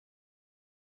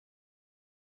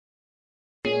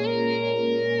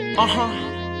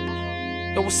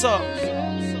Yo, what's up?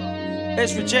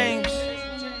 Ezra James.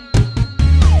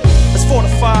 It's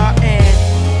Fortafy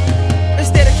and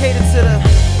it's dedicated to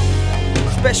the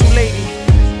special lady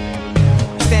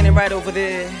standing right over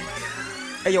there.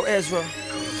 Hey, yo, Ezra,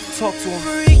 talk to him.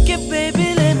 Freak it,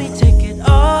 baby, let me take it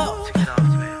off.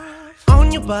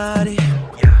 On your body,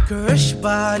 caress your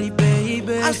body,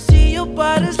 baby. I see your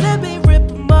bodies, let me rip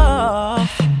them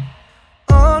off.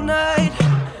 All night,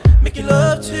 making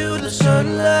love to the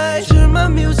sunlight. Turn my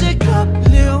music up,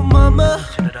 little mama.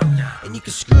 And you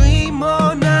can scream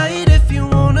all night if you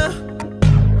wanna.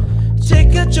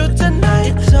 Take a trip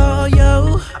tonight, it's all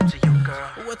yo.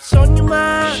 What's on your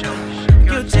mind?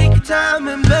 Girl, take your time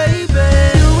and baby,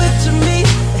 do it to me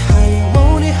how you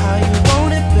want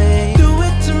it, babe. Do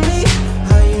it to me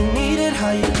how you need it,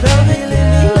 how you love it. Let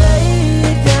me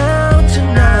lay it down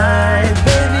tonight,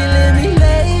 baby. Let me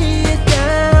lay it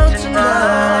down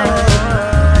tonight.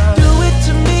 Do it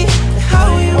to me how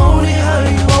you want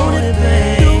it,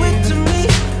 babe. Do it to me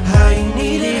how you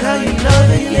need it, how you love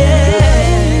it, yeah.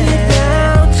 Lay it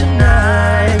down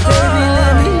tonight, baby.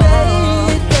 Let me lay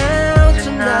it down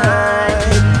tonight.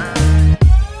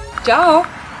 Čau!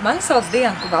 Mani sauc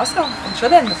Kubasova, un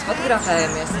šodien mēs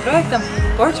fotografējamies projektam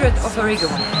Portrait of a Riga.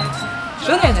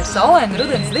 Šodien ir saulaina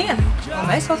rudens diena, un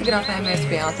mēs fotografējamies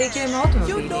pie antīkiem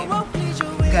automobīļiem.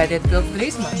 Gaidiet bildi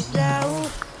drīzumā!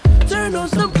 Turn on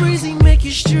some breezy, make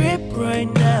you strip right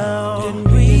now. Then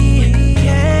we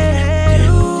can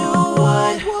do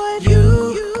what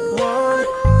you want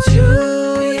to,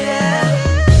 yeah.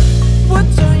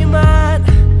 What's on your mind?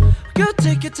 Girl,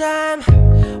 take your time.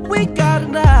 We got a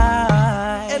night.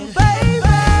 And baby,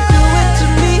 do it to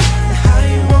me how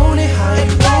you want it, babe.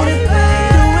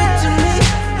 Do it to me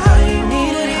how you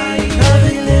need it, how you love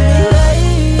it. Let me lay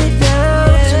it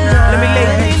down tonight. Let me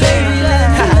lay it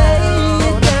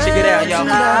down. Check it out,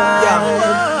 y'all.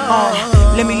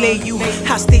 Let me lay you,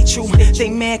 I stay true. They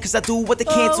mad cause I do what they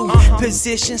can't do.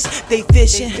 Positions, they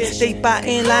fishing, they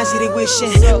biting lines, yeah, they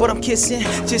wishing. But I'm kissing,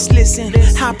 just listen.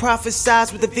 I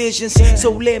prophesize with the visions,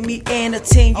 so let me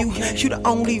entertain you. You the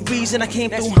only reason I came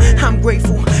through. I'm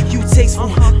grateful, you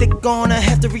tasteful. They gonna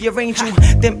have to rearrange you.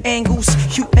 Them angles,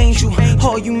 you angel.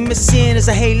 All you missing is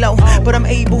a halo, but I'm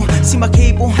able. See my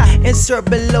cable, insert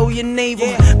below your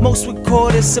navel. Most would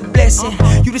call this a blessing.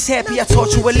 You just happy I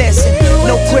taught you a lesson.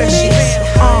 No questions,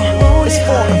 it's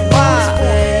for the